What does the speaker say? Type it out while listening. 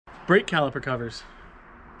Brake caliper covers.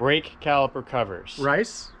 Brake caliper covers.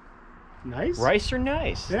 Rice? Nice? Rice or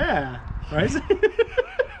nice? Yeah. Rice?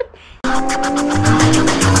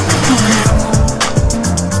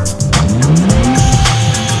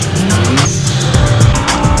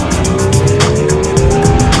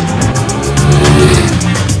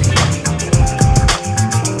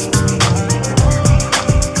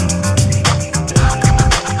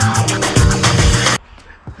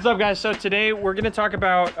 What's up, guys? So today we're going to talk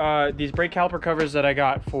about these brake caliper covers that I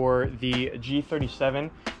got for the G37.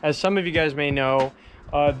 As some of you guys may know,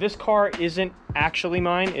 this car isn't actually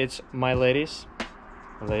mine, it's my lady's.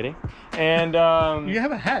 My lady. And you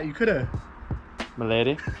have a hat, you could have. My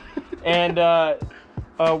lady. And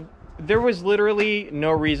there was literally no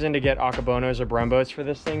reason to get Akabonos or Brembos for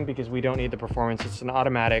this thing because we don't need the performance. It's an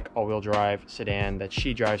automatic all-wheel drive sedan that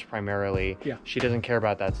she drives primarily. Yeah. She doesn't care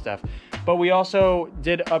about that stuff. But we also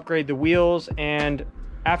did upgrade the wheels, and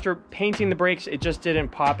after painting the brakes, it just didn't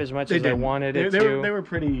pop as much as I wanted it to. They were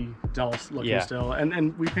pretty dull looking still,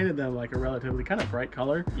 and we painted them like a relatively kind of bright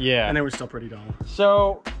color. Yeah. And they were still pretty dull.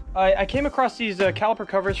 So I came across these caliper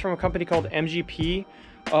covers from a company called MGP.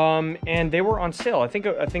 And they were on sale. I think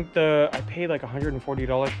I paid like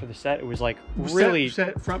 $140 for the set. It was like really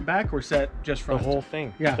set front back or set just front? The whole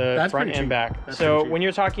thing. Yeah, the that's front and back. So when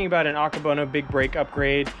you're talking about an Akabono big brake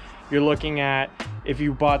upgrade, you're looking at, if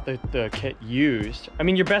you bought the kit used, I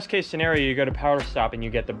mean, your best case scenario, you go to Powder Stop and you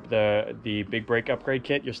get the big brake upgrade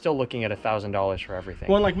kit, you're still looking at $1,000 for everything.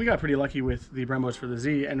 Well, like we got pretty lucky with the Brembos for the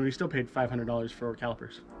Z, and we still paid $500 for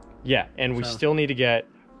calipers. Yeah, and we still need to get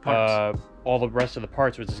all the rest of the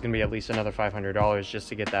parts, which is going to be at least another $500 just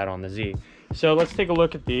to get that on the Z. So let's take a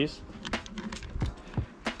look at these.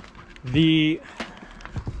 This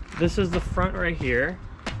is the front right here.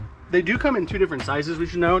 They do come in two different sizes, we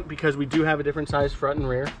should note, because we do have a different size front and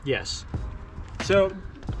rear. Yes. So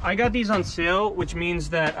I got these on sale, which means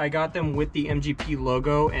that I got them with the MGP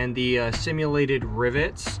logo and the simulated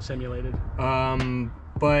rivets. Simulated.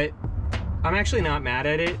 But I'm actually not mad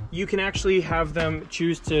at it. You can actually have them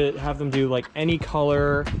choose to have them do like any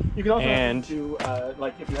color. You can also have them do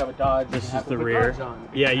like if you have a Dodge. This is the rear.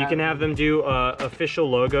 Yeah, you can have them do official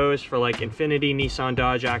logos for like Infiniti, Nissan,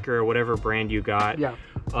 Dodge, Acura, whatever brand you got. Yeah.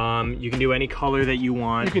 You can do any color that you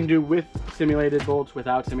want. You can do with simulated bolts,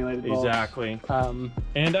 without simulated bolts. Exactly.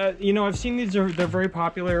 And you know, I've seen these. They're very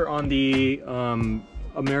popular on the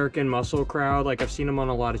American muscle crowd. Like I've seen them on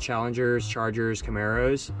a lot of Challengers, Chargers,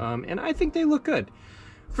 Camaros, and I think they look good.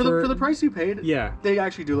 For the price you paid, yeah, they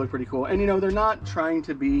actually do look pretty cool. And you know, they're not trying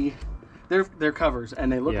to be, they're covers, and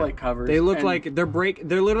they look like covers. They look like they're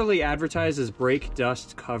literally advertised as brake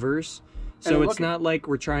dust covers. So it's not like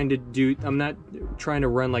we're trying to do, I'm not trying to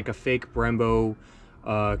run like a fake Brembo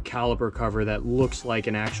caliper cover that looks like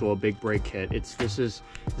an actual big brake kit. This is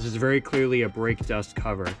very clearly a brake dust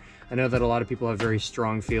cover. I know that a lot of people have very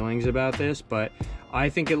strong feelings about this, but I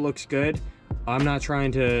think it looks good. I'm not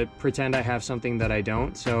trying to pretend I have something that I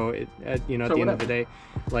don't. So you know, at the end of the day,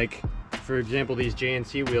 like for example, these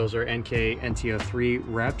JNC wheels are NK NT03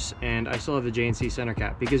 reps, and I still have the JNC center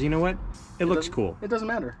cap because you know what? It looks cool. It doesn't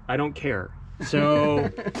matter. I don't care. So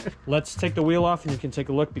let's take the wheel off and you can take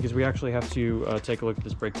a look because we actually have to take a look at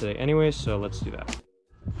this brake today anyway, so let's do that.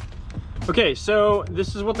 Okay, so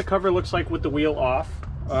this is what the cover looks like with the wheel off.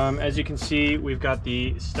 As you can see, we've got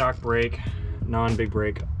the stock brake, non-big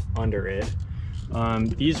brake under it.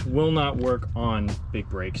 These will not work on big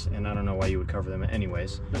brakes, and I don't know why you would cover them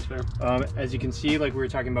anyways. That's fair. As you can see, like we were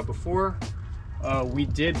talking about before, we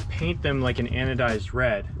did paint them like an anodized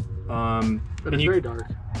red. But it's very dark.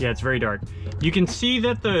 Yeah, it's very dark. You can see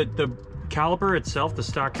that the caliper itself, the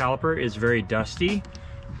stock caliper, is very dusty,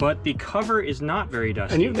 but the cover is not very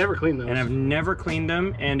dusty. And you've never cleaned those. And I've never cleaned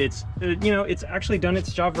them, and it's you know, it's actually done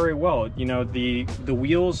its job very well. You know, the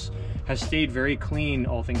wheels have stayed very clean,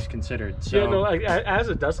 all things considered. So yeah, no, like, as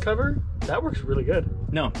a dust cover, that works really good.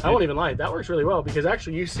 No, I won't even lie, that works really well because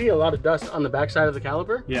actually you see a lot of dust on the back side of the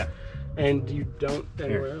caliper. Yeah. And you don't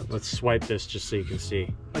anywhere else. Let's swipe this just so you can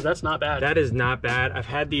see. Like, that's not bad. That is not bad. I've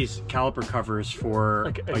had these caliper covers for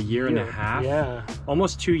like a year and a half. Yeah.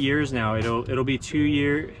 Almost 2 years now. It'll be 2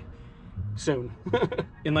 years soon.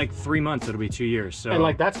 In like 3 months it'll be 2 years. So and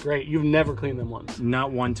like that's great. You've never cleaned them once.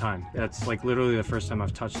 Not one time. That's like literally the first time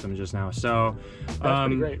I've touched them just now. So that's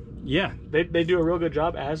pretty great. Yeah. They do a real good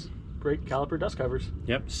job as brake caliper dust covers.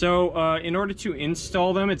 Yep. So in order to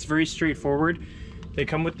install them, it's very straightforward. They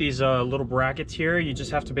come with these little brackets here. You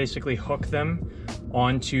just have to basically hook them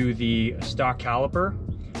onto the stock caliper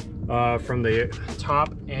from the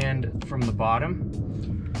top and from the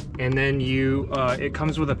bottom. And then it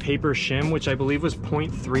comes with a paper shim, which I believe was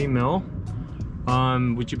 0.3 mil.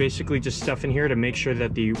 which you basically just stuff in here to make sure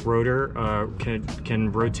that the rotor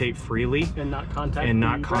can rotate freely and not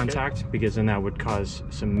contact because then that would cause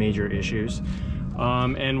some major issues.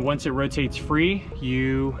 And once it rotates free,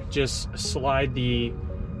 you just slide the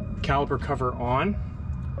caliper cover on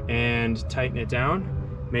and tighten it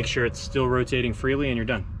down. Make sure it's still rotating freely and you're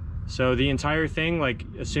done. So the entire thing, like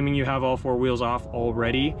assuming you have all 4 wheels off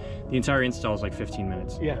already, the entire install is like 15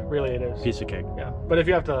 minutes. Yeah, really it is. Piece of cake. Yeah, but if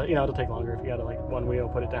you have to, you know, it'll take longer. If you got to like one wheel,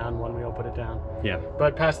 put it down, one wheel, put it down. Yeah.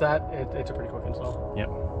 But past that, it's a pretty quick install. Yep.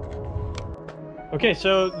 Okay,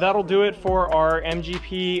 so that'll do it for our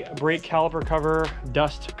MGP Brake Caliper Cover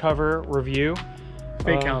Dust Cover review.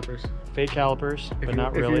 Fake calipers. Fake calipers, but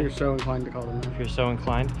not really. If you're so inclined to call them that. If you're so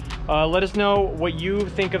inclined. Let us know what you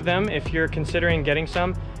think of them if you're considering getting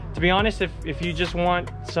some. To be honest, if you just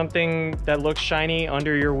want something that looks shiny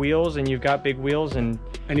under your wheels and you've got big wheels and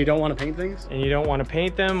you don't want to paint things? And you don't want to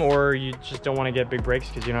paint them, or you just don't want to get big brakes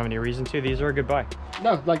because you don't have any reason to, these are a good buy.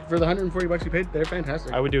 No, like for the 140 bucks you paid, they're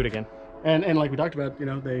fantastic. I would do it again. And like we talked about, you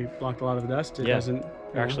know, they blocked a lot of the dust. It doesn't...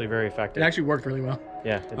 Actually very effective. It actually worked really well.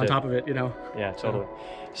 Yeah, on top of it, you know. Yeah, totally.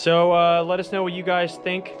 So let us know what you guys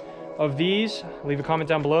think of these. Leave a comment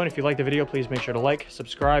down below, and if you like the video, please make sure to like,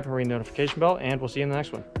 subscribe, and ring the notification bell, and we'll see you in the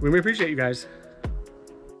next one. We appreciate you guys.